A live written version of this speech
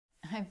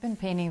I've been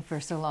painting for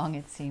so long,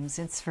 it seems,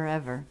 since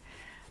forever.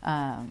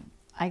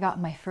 I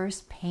got my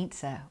first paint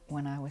set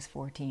when I was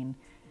 14.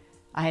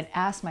 I had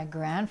asked my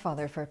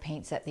grandfather for a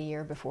paint set the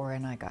year before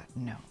and I got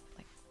no.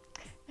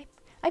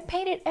 I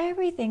painted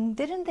everything.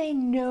 Didn't they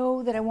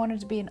know that I wanted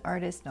to be an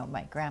artist? No,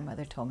 my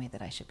grandmother told me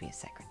that I should be a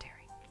secretary.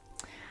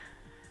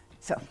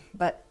 So,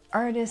 but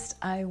artist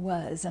I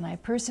was, and I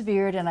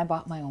persevered and I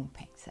bought my own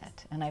paint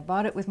set. And I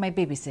bought it with my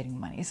babysitting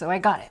money, so I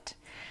got it.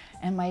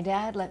 And my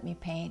dad let me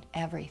paint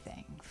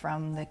everything,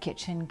 from the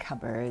kitchen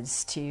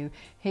cupboards to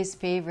his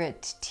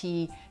favorite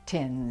tea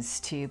tins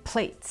to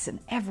plates and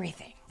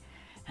everything.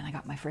 And I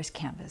got my first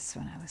canvas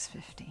when I was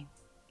 15.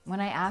 When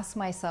I ask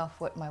myself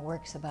what my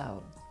work's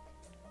about,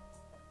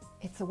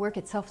 it's the work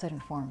itself that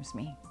informs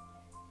me.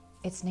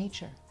 It's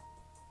nature.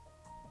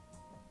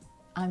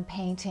 I'm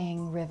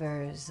painting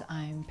rivers,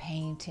 I'm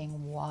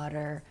painting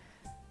water,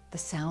 the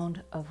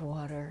sound of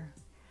water.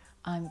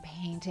 I'm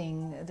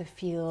painting the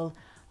feel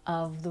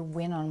of the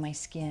wind on my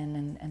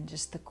skin and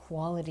just the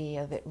quality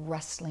of it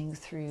rustling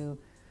through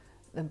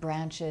the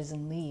branches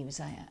and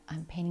leaves.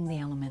 I'm painting the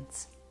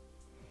elements.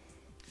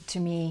 To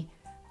me,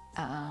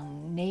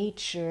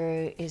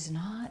 nature is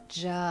not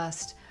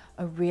just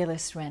a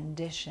realist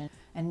rendition,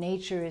 and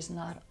nature is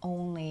not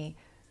only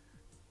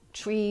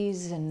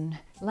trees and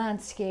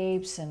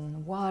landscapes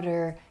and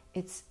water.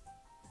 It's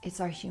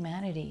our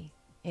humanity,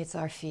 it's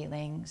our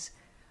feelings,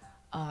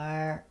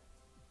 our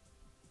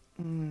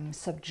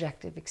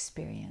subjective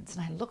experience,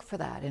 and I look for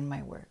that in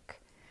my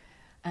work.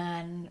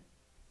 And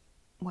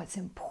what's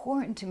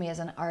important to me as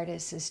an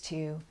artist is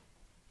to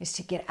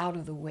get out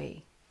of the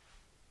way,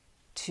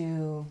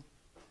 to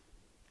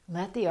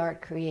let the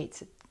art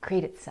create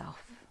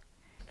itself.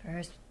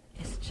 First,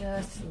 it's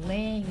just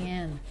laying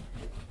in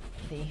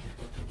the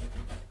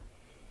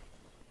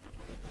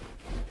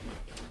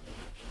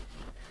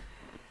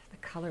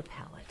color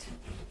palette.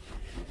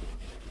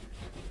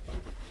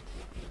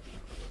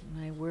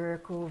 And I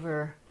work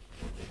over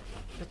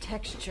the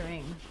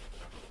texturing.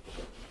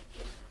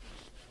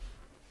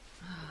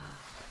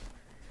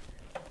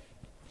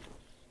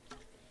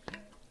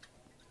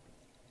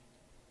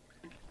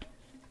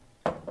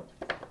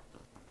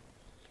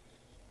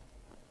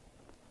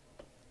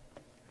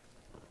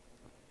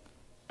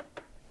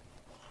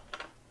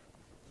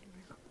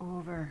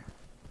 Over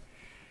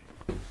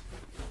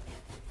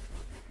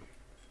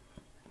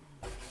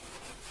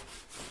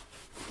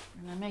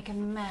and I make a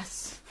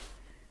mess.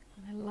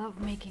 I love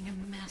making a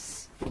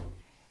mess.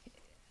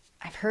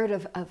 I've heard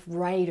of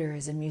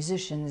writers and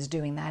musicians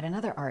doing that, and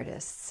other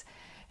artists,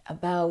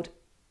 about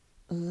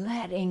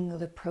letting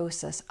the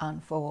process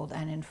unfold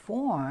and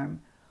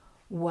inform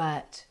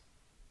what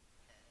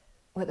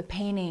the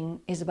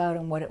painting is about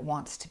and what it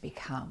wants to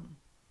become.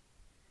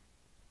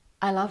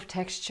 I love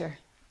texture.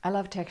 I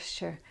love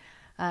texture.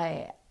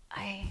 The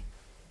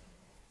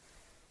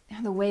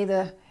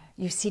way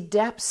you see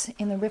depths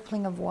in the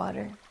rippling of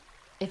water.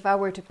 If I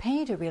were to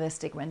paint a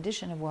realistic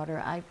rendition of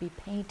water, I'd be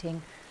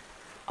painting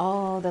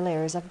all the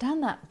layers. I've done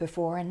that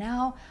before, and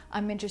now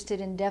I'm interested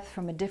in depth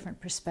from a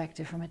different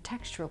perspective, from a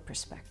textural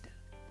perspective.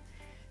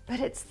 But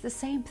it's the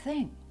same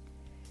thing.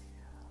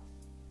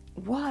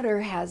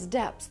 Water has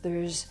depths.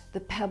 There's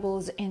the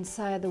pebbles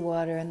inside the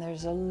water, and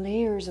there's the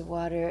layers of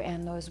water,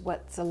 and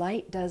what the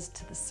light does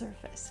to the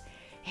surface.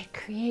 It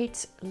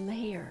creates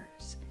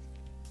layers.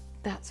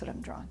 That's what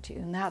I'm drawn to,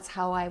 and that's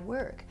how I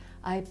work.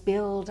 I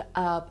build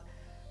up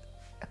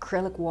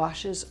acrylic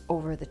washes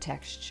over the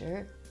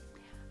texture.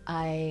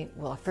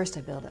 First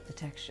I build up the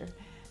texture,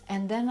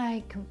 and then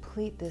I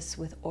complete this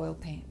with oil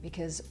paint,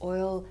 because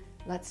oil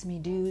lets me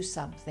do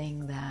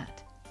something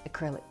that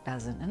acrylic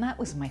doesn't. And that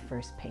was my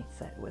first paint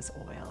set, was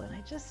oil. And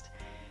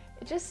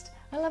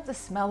I love the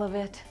smell of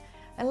it.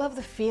 I love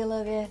the feel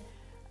of it.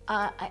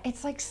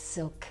 It's like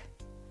silk.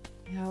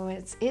 You know,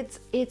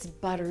 it's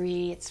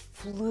buttery, it's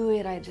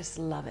fluid. I just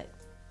love it.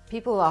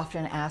 People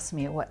often ask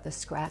me what the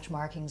scratch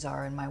markings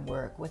are in my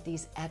work, what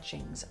these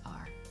etchings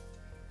are,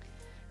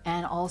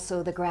 and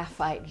also the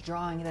graphite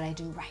drawing that I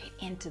do right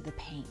into the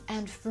paint.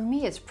 And for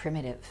me, it's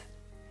primitive.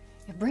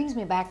 It brings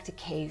me back to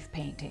cave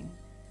painting.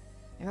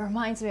 It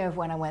reminds me of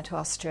when I went to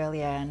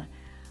Australia, and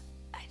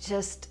I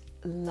just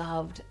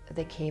loved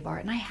the cave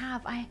art. And I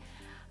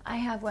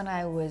have when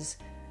I was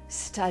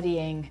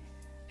studying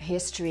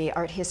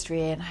art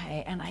history, and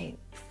I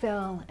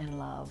fell in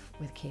love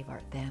with cave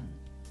art then.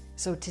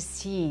 So to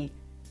see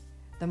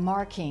the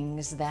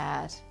markings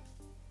that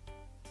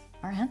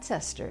our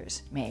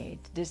ancestors made,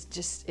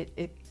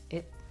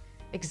 it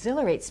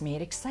exhilarates me,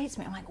 it excites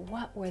me. I'm like,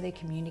 what were they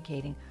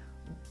communicating?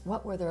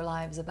 What were their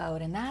lives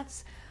about? And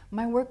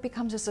my work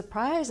becomes a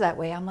surprise that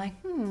way. I'm like,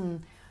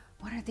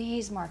 what are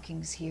these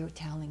markings here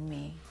telling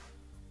me?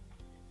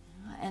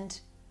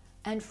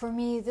 And for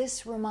me,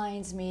 this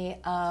reminds me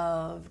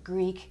of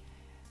Greek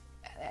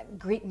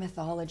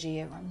mythology.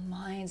 It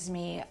reminds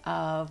me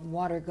of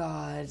water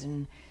gods,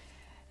 and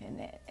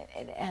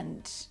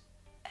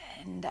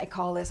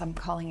I'm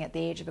calling it the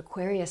Age of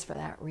Aquarius for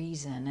that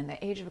reason. And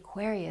the Age of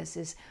Aquarius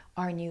is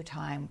our new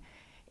time.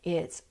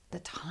 It's the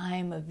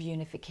time of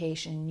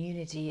unification,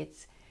 unity.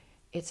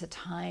 it's a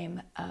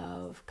time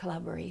of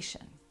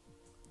collaboration.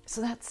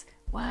 So that's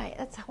why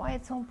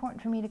it's so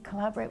important for me to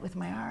collaborate with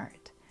my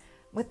art,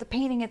 with the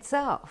painting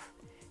itself,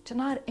 to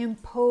not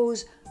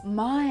impose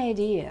my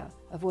idea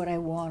of what I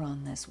want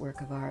on this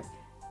work of art,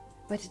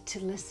 but to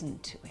listen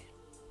to it.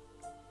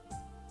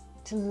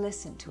 To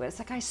listen to it. It's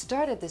like I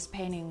started this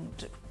painting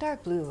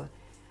dark blue,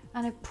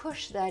 and I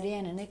pushed that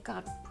in, and it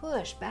got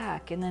pushed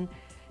back, and then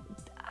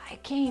I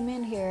came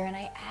in here and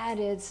I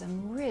added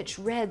some rich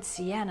red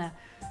sienna,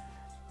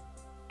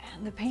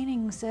 and the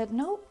painting said,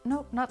 nope,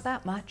 not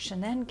that much,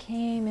 and then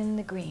came in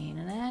the green,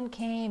 and then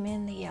came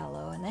in the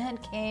yellow, and then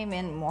came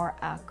in more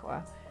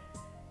aqua.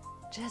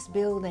 Just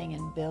building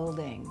and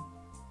building.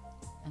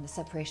 And the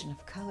separation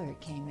of color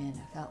came in.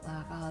 I felt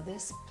like, oh,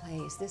 this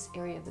place, this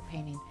area of the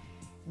painting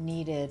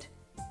needed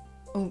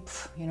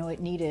oomph, you know, it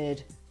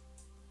needed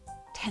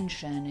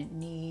tension, it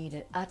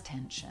needed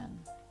attention.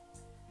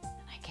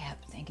 And I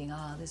kept thinking,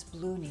 oh, this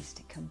blue needs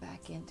to come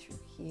back in through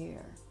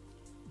here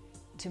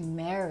to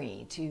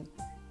marry, to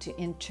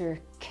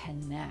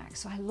interconnect.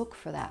 So I look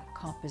for that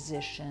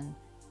composition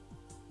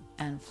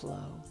and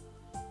flow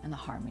and the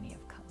harmony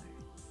of